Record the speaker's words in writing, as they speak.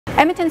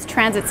Edmonton's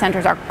transit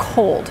centres are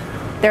cold.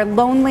 They're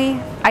lonely,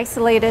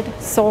 isolated,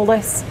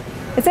 soulless.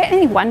 Is it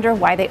any wonder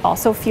why they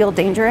also feel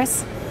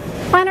dangerous?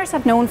 Planners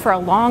have known for a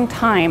long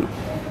time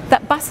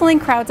that bustling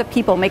crowds of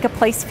people make a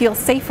place feel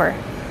safer.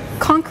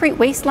 Concrete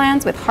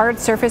wastelands with hard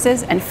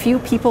surfaces and few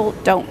people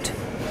don't.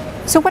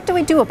 So what do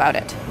we do about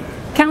it?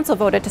 Council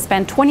voted to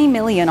spend $20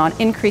 million on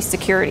increased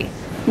security.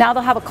 Now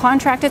they'll have a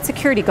contracted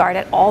security guard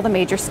at all the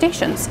major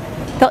stations.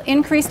 They'll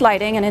increase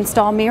lighting and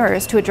install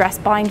mirrors to address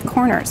blind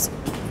corners.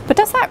 But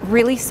does that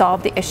really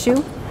solve the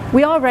issue?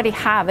 We already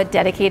have a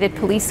dedicated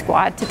police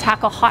squad to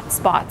tackle hot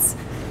spots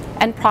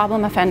and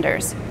problem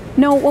offenders.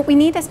 No, what we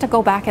need is to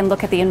go back and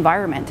look at the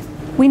environment.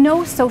 We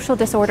know social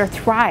disorder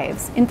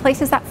thrives in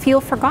places that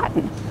feel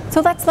forgotten. So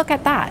let's look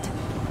at that.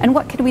 And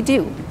what could we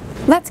do?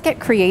 Let's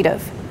get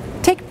creative.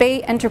 Take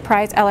Bay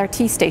Enterprise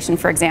LRT station,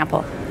 for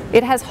example.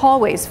 It has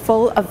hallways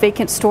full of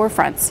vacant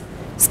storefronts.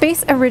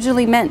 Space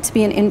originally meant to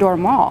be an indoor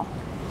mall.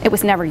 It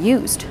was never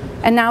used.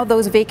 And now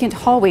those vacant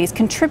hallways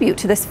contribute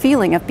to this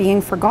feeling of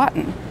being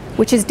forgotten,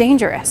 which is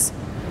dangerous.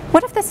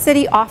 What if the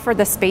city offered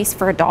the space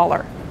for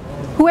 $1?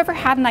 Whoever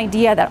had an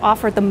idea that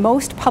offered the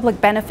most public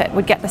benefit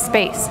would get the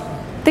space.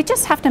 They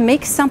just have to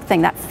make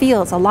something that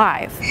feels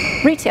alive.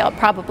 Retail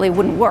probably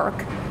wouldn't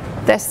work.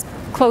 This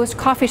closed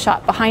coffee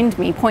shop behind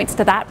me points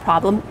to that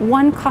problem.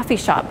 One coffee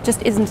shop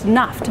just isn't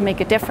enough to make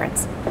a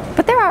difference.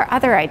 But there are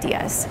other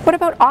ideas. What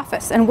about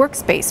office and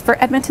workspace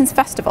for Edmonton's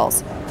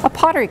festivals? A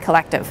pottery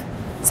collective.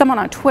 Someone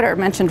on Twitter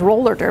mentioned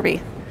roller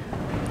derby.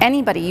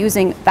 Anybody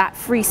using that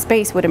free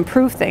space would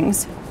improve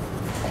things.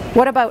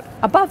 What about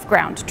above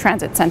ground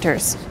transit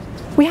centres?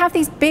 We have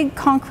these big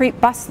concrete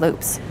bus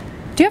loops.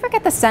 Do you ever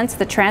get the sense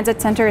the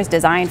transit centre is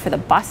designed for the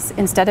bus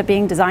instead of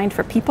being designed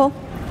for people?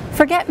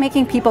 Forget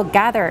making people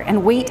gather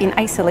and wait in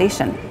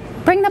isolation.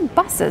 Bring the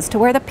buses to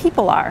where the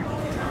people are.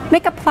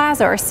 Make a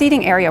plaza or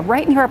seating area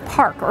right near a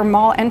park or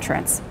mall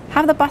entrance.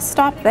 Have the bus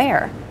stop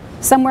there,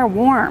 somewhere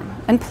warm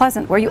and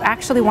pleasant where you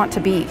actually want to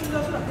be.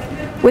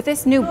 With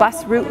this new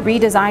bus route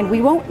redesign,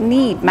 we won't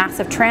need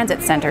massive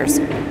transit centres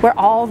where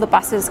all the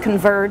buses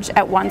converge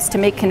at once to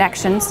make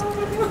connections.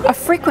 A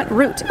frequent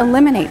route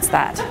eliminates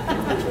that.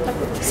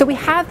 So we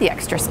have the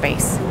extra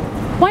space.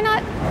 Why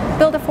not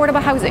build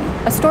affordable housing,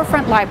 a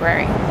storefront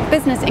library,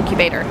 business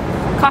incubator,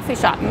 coffee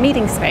shop,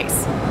 meeting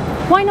space?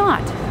 Why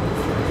not?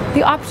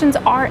 The options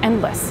are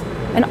endless,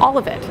 and all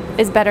of it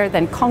is better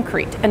than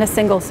concrete and a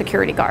single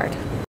security guard.